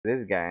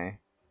This guy.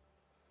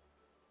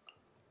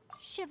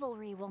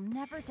 Chivalry will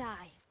never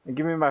die. And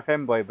give me my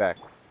femboy back.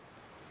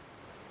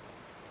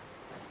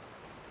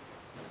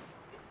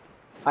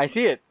 I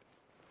see it.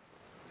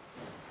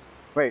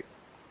 Wait.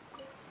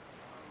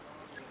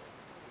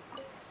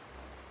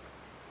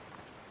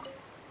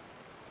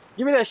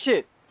 Give me that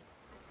shit.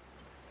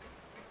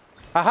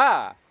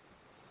 Haha.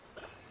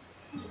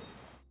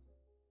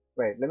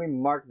 Wait, let me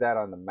mark that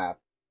on the map.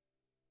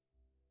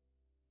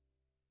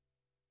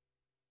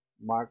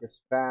 Mark is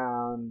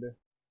found.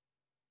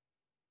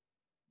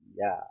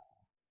 Yeah.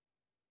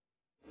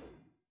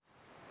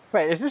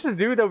 Wait, is this the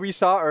dude that we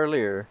saw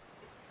earlier?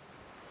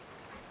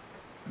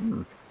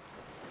 Hmm.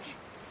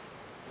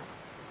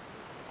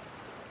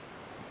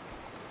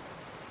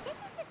 This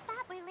is the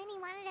spot where Lenny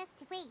wanted us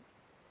to wait.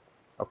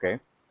 Okay.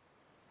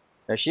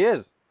 There she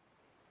is.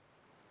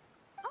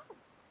 Oh,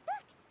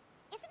 look!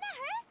 Isn't that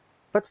her?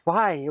 But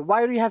why?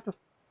 Why do you have to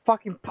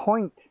fucking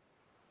point?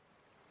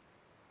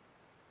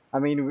 I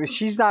mean,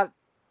 she's not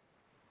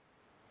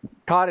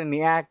caught in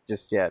the act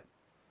just yet.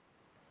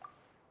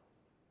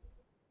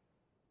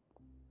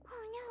 Oh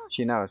no!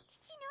 She knows.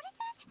 Did she notice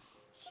us?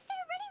 She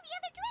started running the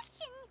other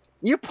direction.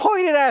 You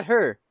pointed at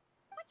her!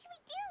 What should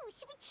we do?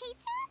 Should we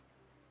chase her?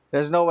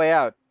 There's no way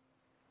out.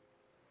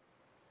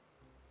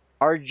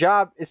 Our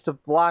job is to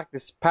block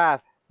this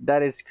path.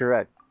 That is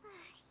correct.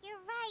 You're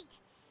right.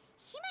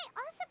 She might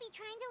also be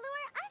trying to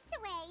lure us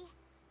away.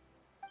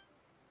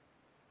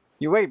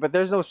 You wait, but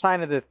there's no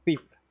sign of the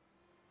thief.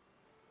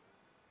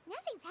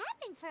 Nothing's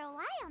happened for a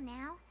while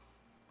now.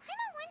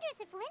 Paimon wonders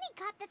if Lenny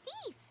caught the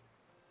thief.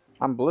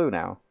 I'm blue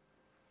now.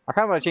 I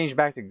kind of want to change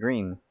back to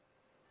green.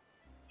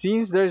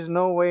 Seems there's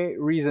no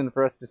reason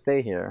for us to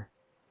stay here.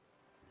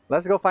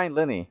 Let's go find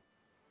Lenny.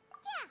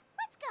 Yeah,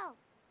 let's go.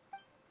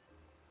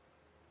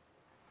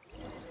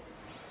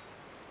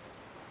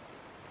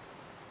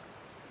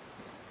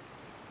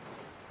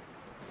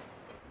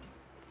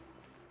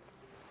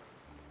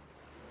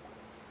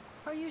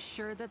 Are you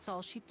sure that's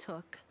all she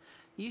took?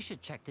 You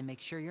should check to make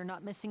sure you're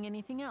not missing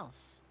anything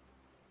else.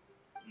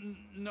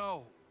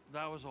 No,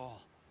 that was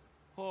all.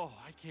 Oh,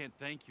 I can't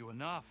thank you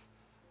enough.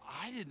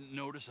 I didn't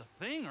notice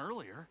a thing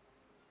earlier.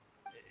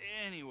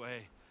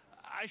 Anyway,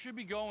 I should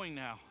be going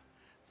now.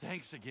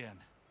 Thanks again.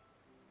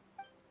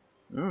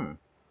 Hmm.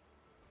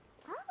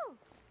 Oh,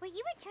 were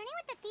you returning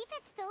what the thief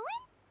had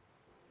stolen?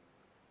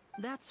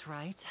 That's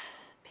right.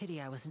 Pity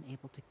I wasn't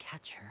able to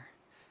catch her.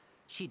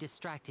 She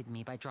distracted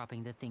me by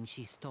dropping the thing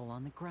she stole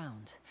on the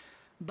ground.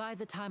 By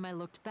the time I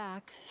looked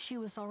back, she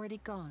was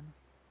already gone.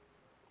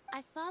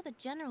 I saw the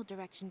general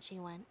direction she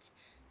went,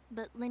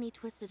 but Lenny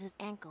twisted his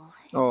ankle, and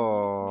I needed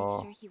Oh.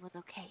 to make sure he was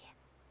okay.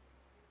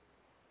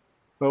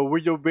 Oh,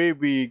 with your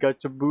baby,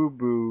 got your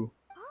boo-boo.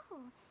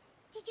 Oh,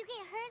 did you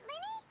get hurt,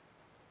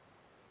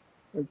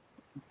 Lenny?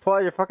 Pull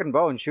out your fucking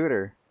bow and shoot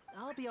her.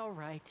 I'll be all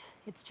right.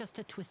 It's just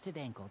a twisted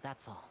ankle,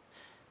 that's all.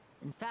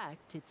 In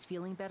fact, it's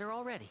feeling better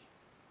already.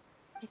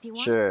 If you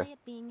want Sure. to play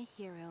at being a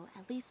hero,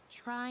 at least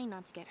try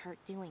not to get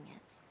hurt doing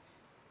it.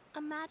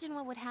 Imagine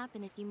what would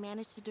happen if you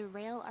managed to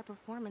derail our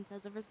performance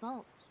as a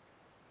result.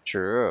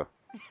 True.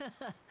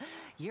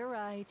 You're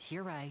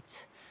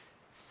right.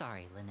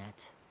 Sorry,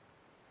 Lynette.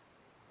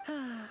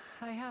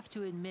 I have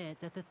to admit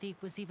that the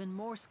thief was even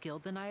more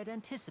skilled than I had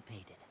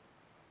anticipated.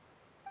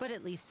 But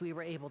at least we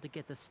were able to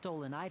get the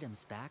stolen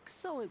items back,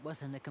 so it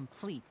wasn't a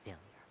complete failure.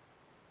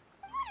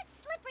 What a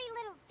slippery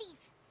little thief.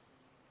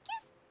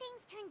 Guess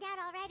things turned out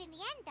all right in the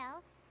end,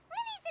 though.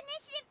 Lenny's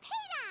initiative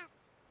paid off.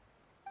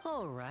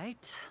 All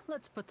right,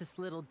 let's put this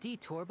little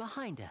detour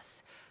behind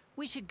us.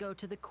 We should go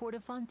to the court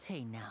of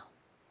Fontaine now.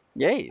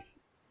 Yes.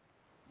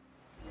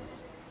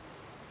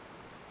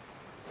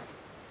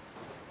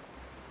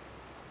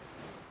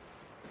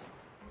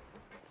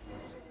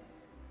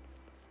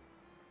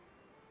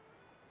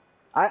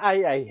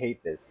 I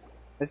hate this.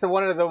 It's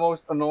one of the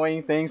most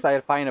annoying things I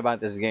find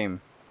about this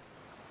game.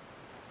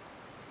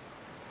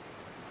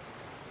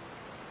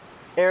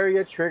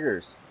 Area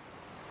triggers.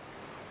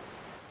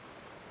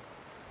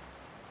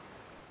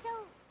 So,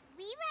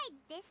 we ride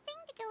this thing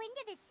to go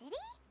into the city?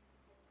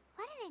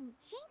 What an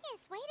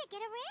ingenious way to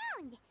get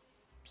around.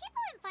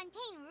 People in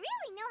Fontaine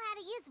really know how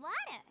to use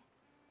water.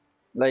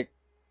 Like,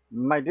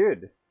 my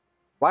dude,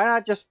 why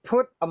not just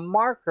put a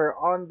marker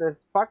on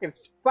this fucking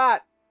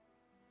spot?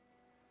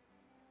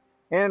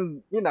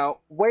 And, you know,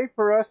 wait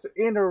for us to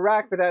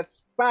interact with that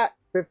spot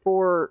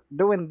before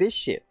doing this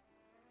shit.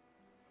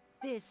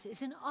 This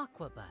is an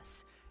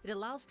aquabus. It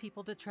allows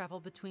people to travel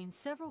between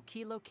several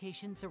key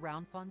locations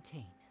around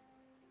Fontaine.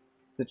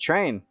 The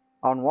train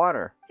on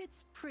water.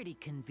 It's pretty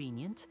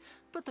convenient,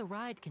 but the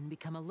ride can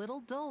become a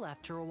little dull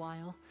after a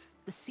while.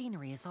 The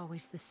scenery is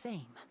always the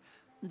same.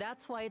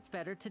 That's why it's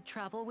better to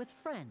travel with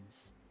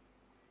friends.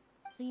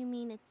 So you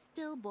mean it's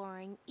still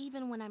boring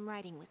even when I'm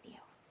riding with you?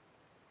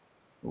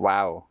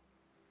 Wow.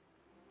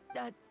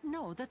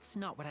 No, that's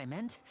not what I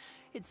meant.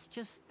 It's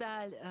just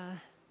that,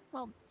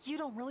 well, you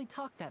don't really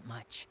talk that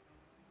much.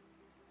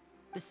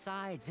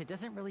 Besides, it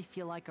doesn't really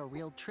feel like a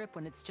real trip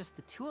when it's just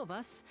the two of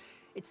us.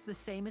 It's the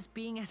same as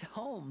being at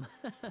home.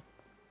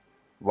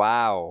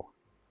 Wow.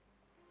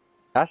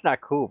 That's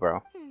not cool,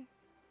 bro. Hmm.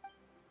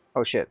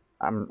 Oh shit.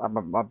 I'm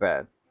my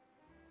bad.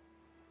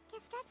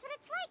 Guess that's what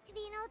it's like to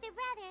be an older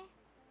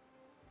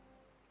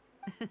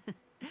brother.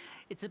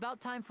 It's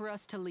about time for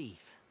us to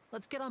leave.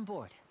 Let's get on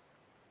board.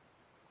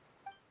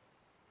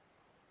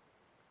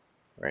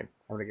 Right.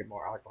 I'm gonna get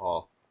more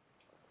alcohol.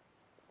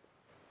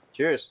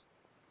 Cheers.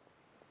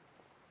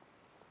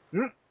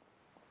 Who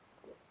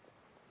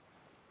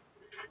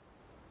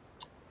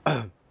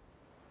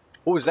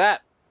was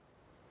that?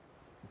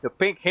 The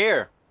pink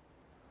hair.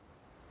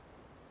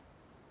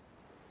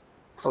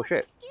 Oh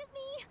shit. Excuse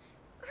me.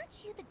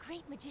 Aren't you the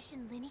great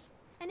magician Linny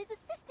and his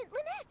assistant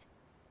Lynette?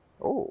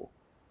 Oh.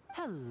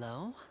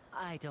 Hello.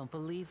 I don't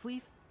believe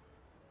we've...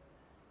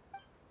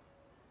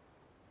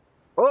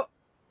 Oh.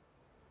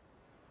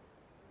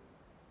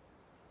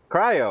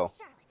 Cryo.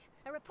 Charlotte,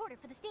 a reporter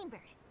for the Steambird.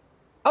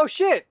 Oh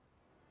shit.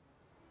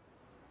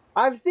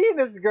 I've seen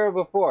this girl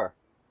before.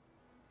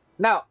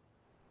 Now,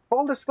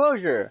 full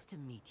disclosure. Nice to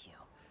meet you.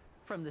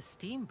 From the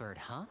Steambird,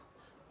 huh?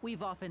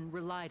 We've often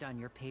relied on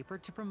your paper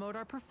to promote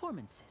our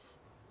performances.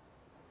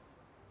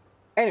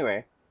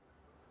 Anyway,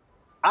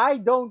 I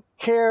don't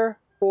care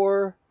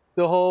for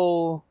the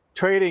whole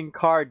trading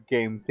card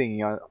game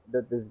thingy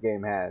that this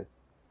game has.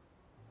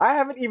 I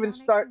haven't It's an even honor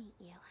to started.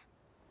 meet you.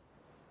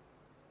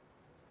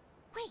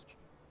 Wait,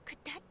 could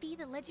that be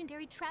the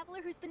legendary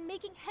traveler who's been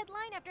making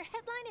headline after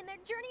headline in their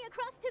journey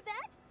across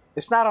Tibet?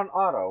 It's not on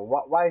auto.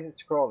 Why is it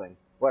scrolling?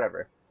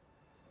 Whatever.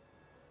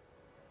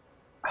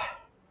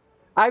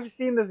 I've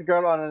seen this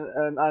girl on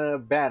a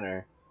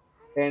banner,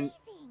 and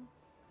Amazing.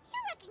 You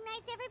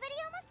recognize everybody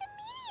almost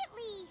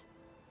immediately.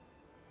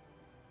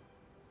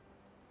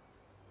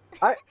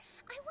 I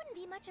I wouldn't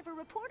be much of a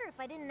reporter if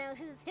I didn't know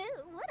who's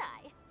who, would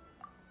I?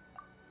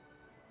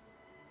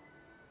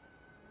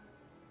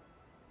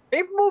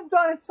 it moved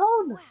on its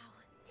own. Wow,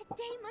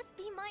 today must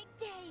be my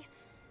day.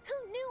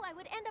 Who knew I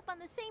would end up on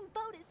the same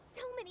boat as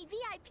so many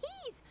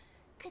VIPs?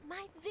 Could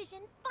my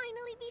vision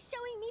finally be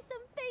showing me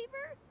some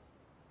favor?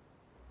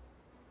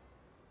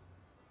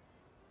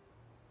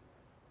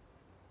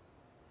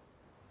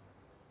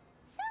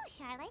 So,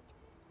 Charlotte,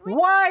 what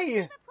Why? do you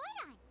want to report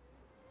on?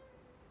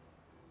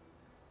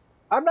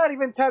 I'm not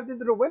even tapped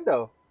into the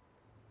window.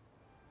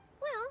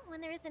 Well,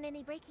 when there isn't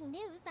any breaking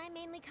news, I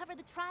mainly cover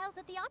the trials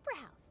at the Opera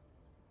House.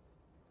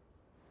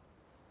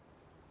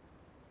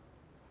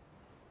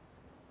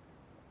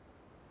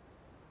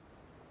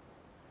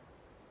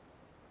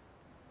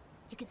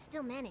 You can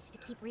still manage to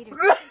keep readers'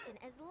 attention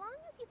as long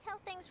as you tell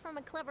things from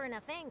a clever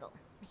enough angle,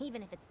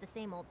 even if it's the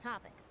same old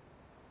topics.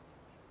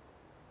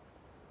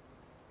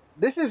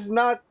 This is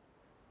not.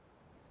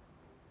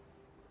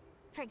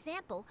 For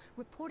example,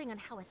 reporting on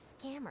how a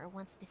scammer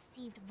once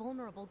deceived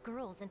vulnerable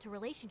girls into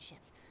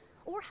relationships,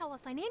 or how a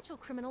financial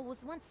criminal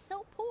was once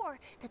so poor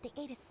that they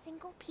ate a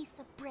single piece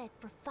of bread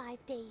for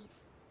 5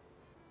 days.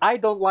 I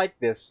don't like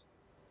this.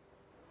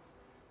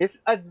 It's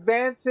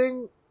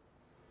advancing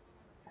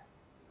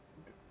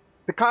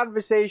the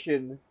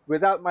conversation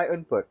without my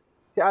input.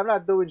 See, I'm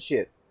not doing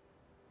shit.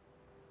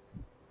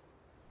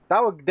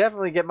 That would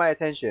definitely get my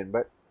attention,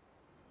 but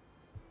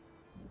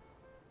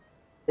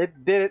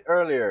it did it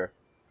earlier.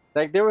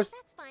 Like there was.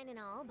 That's fine and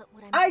all, but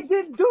what I really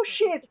didn't do after is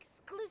shit.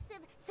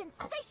 Exclusive,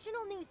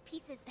 sensational news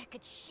pieces that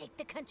could shake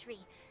the country.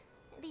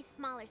 These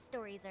smaller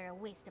stories are a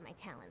waste of my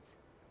talents.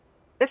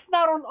 It's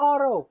not on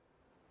auto.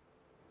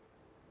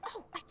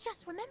 Oh, I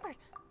just remembered.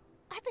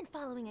 I've been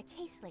following a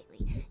case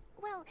lately.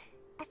 Well,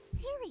 a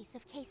series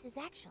of cases,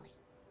 actually.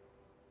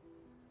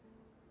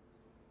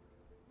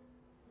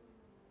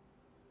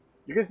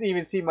 You can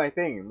even see my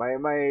thing,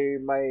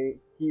 my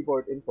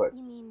keyboard input.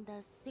 You mean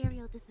the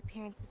serial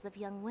disappearances of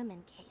young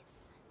women case?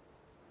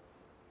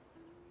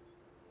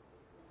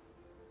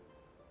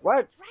 What?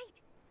 That's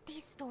right.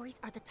 These stories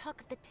are the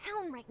talk of the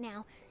town right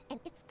now, and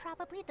it's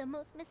probably the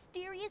most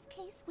mysterious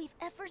case we've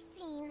ever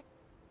seen.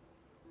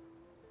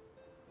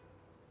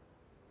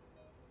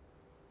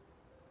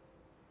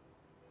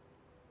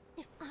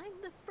 If I'm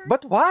the first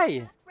But why?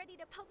 draft ready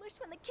to publish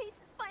when the case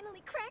is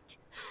finally cracked,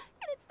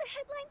 and it's the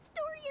headline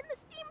story in the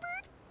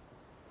Steambird.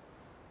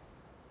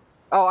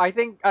 Oh, I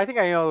think I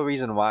know the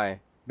reason why.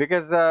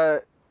 Because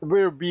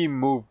we're being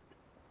moved.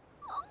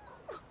 Oh,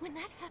 when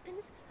that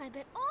happens, I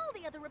bet all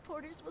the other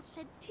reporters will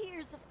shed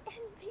tears of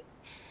envy.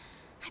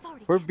 I've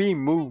already We're gathered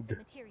being all kinds moved. of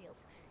materials.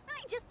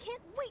 I just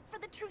can't wait for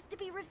the truth to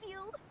be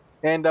revealed.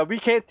 And we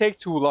can't take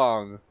too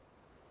long.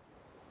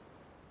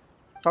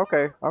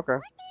 Okay, okay.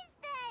 What is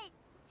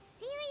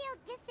the serial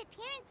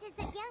disappearances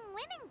of young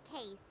women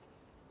case?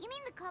 You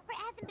mean the culprit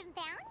hasn't been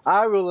found?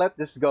 I will let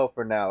this go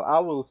for now. I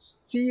will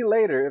see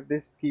later if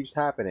this keeps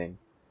happening.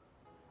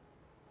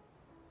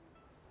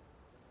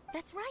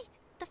 That's right.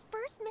 The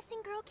first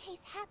missing girl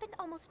case happened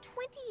almost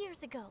 20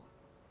 years ago.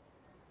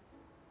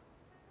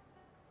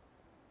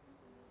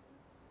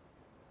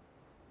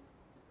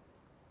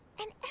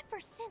 And ever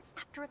since,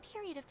 after a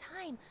period of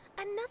time,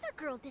 another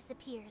girl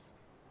disappears.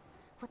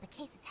 What the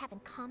cases have in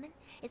common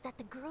is that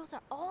the girls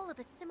are all of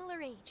a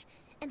similar age,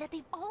 and that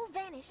they've all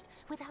vanished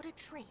without a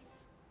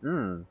trace.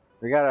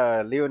 We got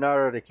a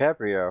Leonardo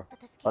DiCaprio But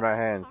the on our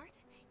scariest hands. part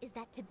is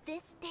that to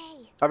this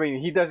day, I mean,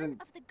 he none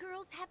doesn't. of the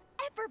girls have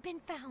ever been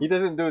found. He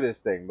doesn't do this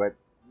thing. But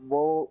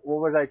what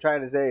was I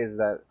trying to say is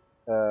that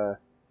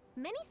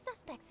Many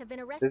suspects have been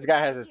arrested this guy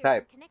over has the a years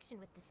type. in connection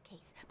with this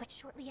case, but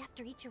shortly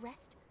after each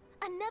arrest,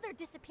 another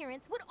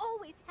disappearance would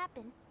always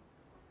happen.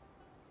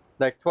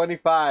 Like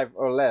 25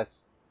 or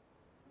less.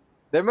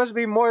 There must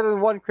be more than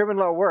one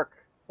criminal at work,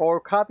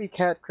 or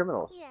copycat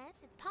criminals.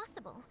 Yes, it's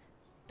possible.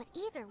 But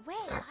either way,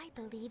 I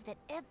believe that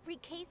every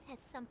case has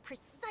some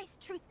precise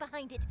truth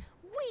behind it,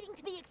 waiting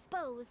to be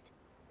exposed.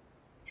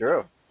 True.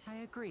 Yes, I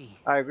agree.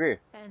 I agree.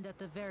 And at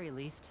the very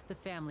least, the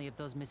family of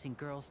those missing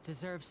girls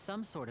deserves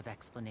some sort of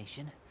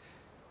explanation.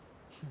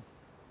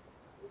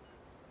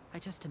 I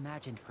just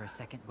imagined for a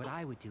second what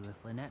I would do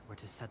if Lynette were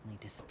to suddenly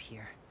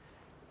disappear.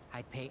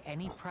 I'd pay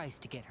any price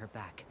to get her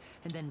back,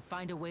 and then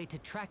find a way to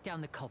track down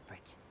the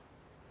culprit.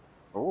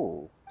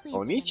 Ooh. Please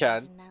don't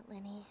Oni-chan. imagine that,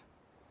 Lenny.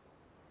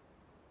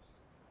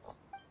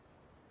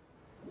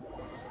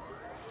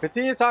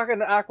 Continue talking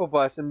to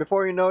Aquabus, and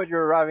before you know it,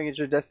 you're arriving at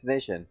your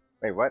destination.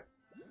 Wait, what?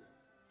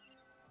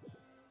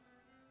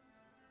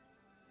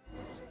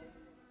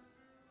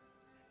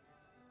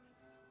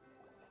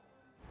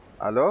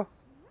 Hello?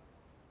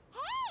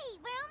 Hey,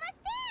 we're almost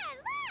there.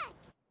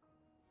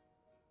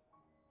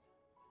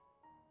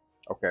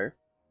 Look. Okay.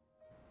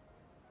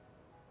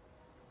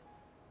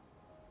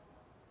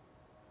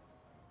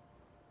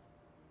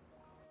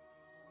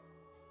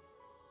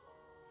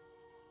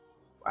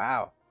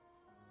 Wow.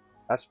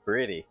 That's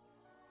pretty.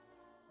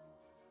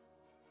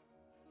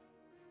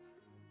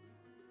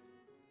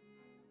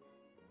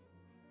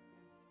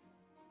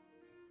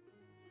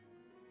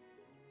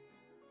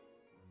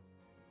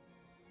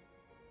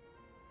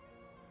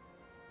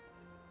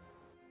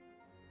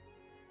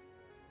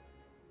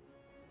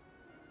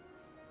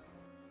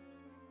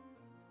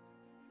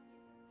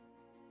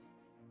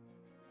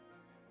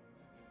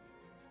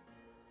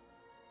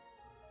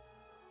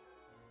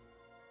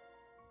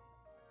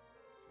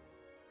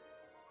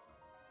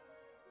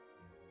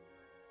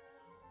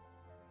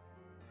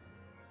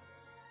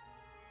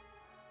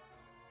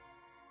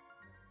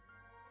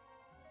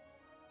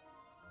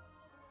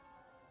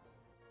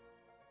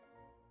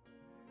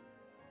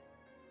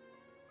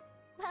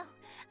 Well,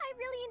 I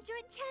really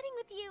enjoyed chatting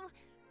with you.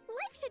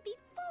 Life should be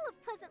full of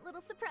pleasant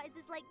little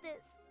surprises like this.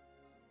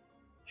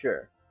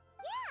 Sure.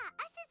 Yeah,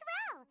 us as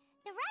well.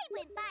 The ride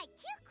went by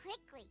too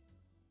quickly.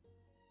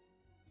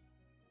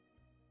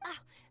 Oh,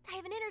 I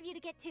have an interview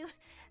to get to.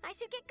 I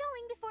should get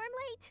going before I'm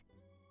late.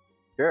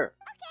 Sure.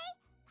 Okay,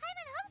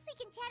 Hyman hopes we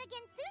can chat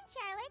again soon,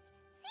 Charlotte.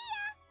 See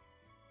ya!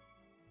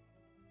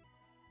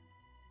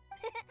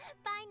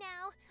 Bye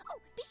now. Oh,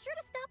 be sure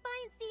to stop by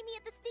and see me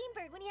at the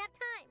Steambird when you have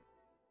time.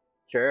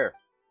 Sure.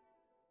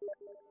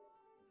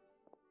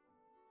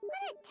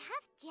 What a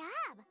tough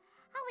job.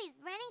 Always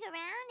running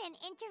around and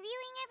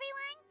interviewing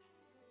everyone.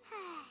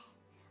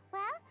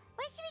 Well,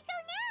 where should we go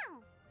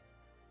now?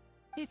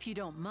 If you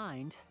don't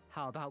mind,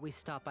 how about we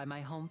stop by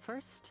my home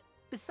first?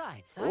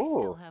 Besides, I Ooh.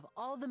 still have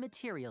all the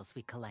materials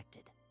we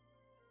collected.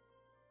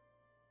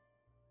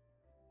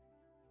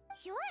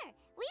 Sure,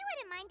 we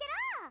wouldn't mind at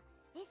all.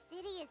 This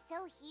city is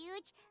so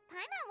huge,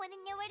 Paimon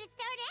wouldn't know where to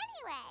start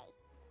anyway.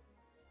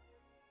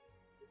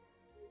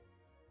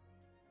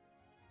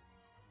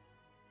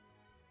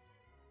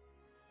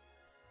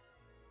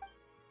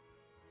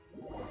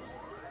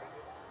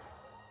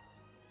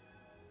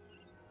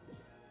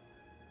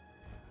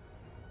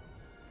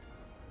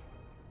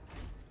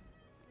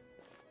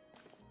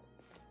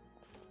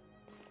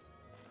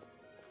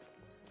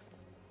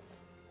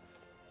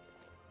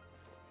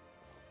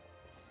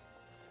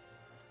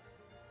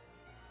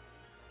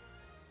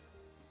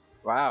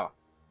 Wow.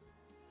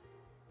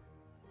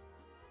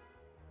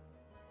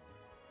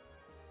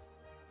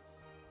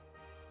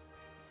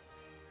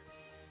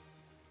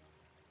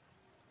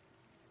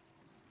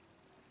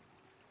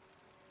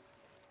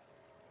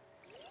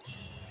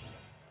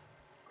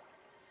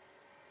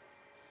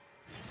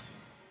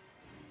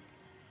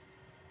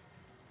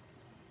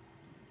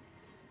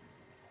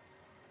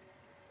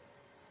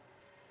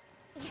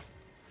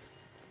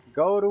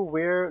 Go to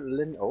where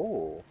Lynn.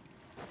 Oh.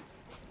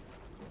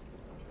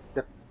 It's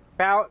a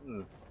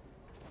fountain.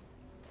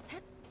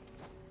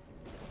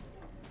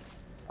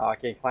 Oh, I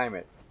can't climb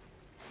it.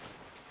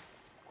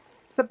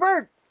 It's a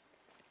bird!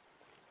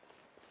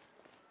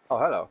 Oh,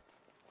 hello.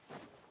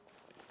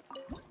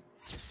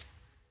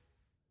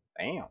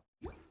 Damn.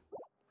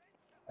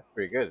 That's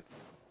pretty good.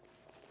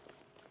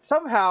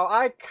 Somehow,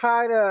 I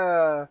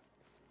kinda...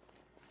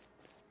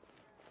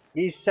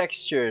 These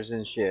textures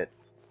and shit.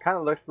 Kinda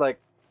looks like...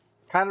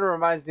 Kinda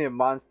reminds me of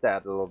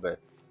Mondstadt a little bit.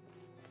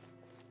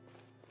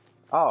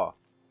 Oh.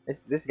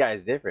 This guy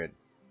is different.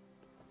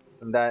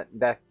 From that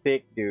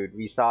thick dude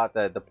we saw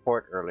at the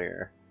port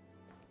earlier.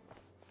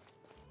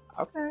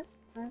 Okay.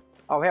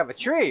 Oh, we have a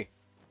tree!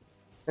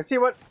 Let's see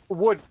what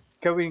wood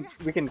we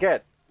can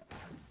get.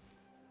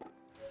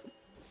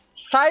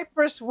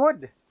 Cypress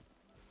wood!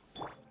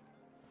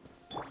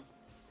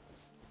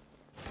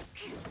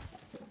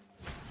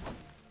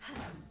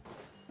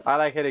 I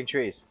like hitting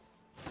trees.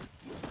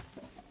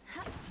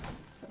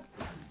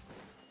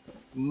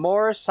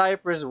 More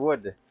cypress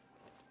wood.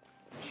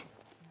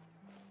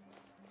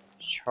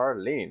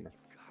 Charlene.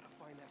 Gotta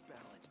find that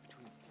balance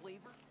between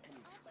flavor and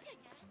nutrition.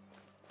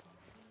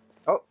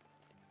 Oh.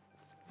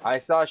 I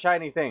saw a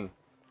shiny thing.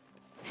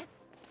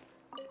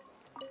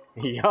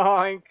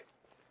 Yoink.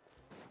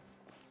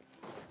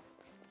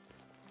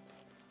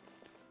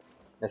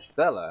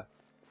 Estella.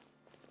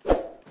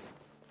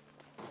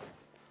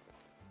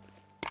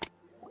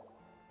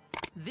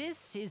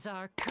 This is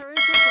our current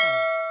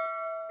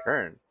abode.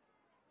 Kern.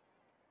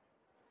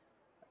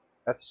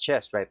 That's a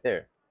chest right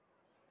there.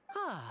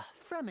 Ah,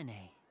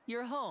 Fremine,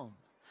 you're home.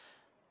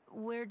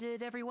 Where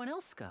did everyone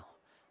else go?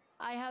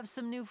 I have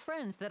some new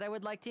friends that I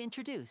would like to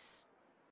introduce.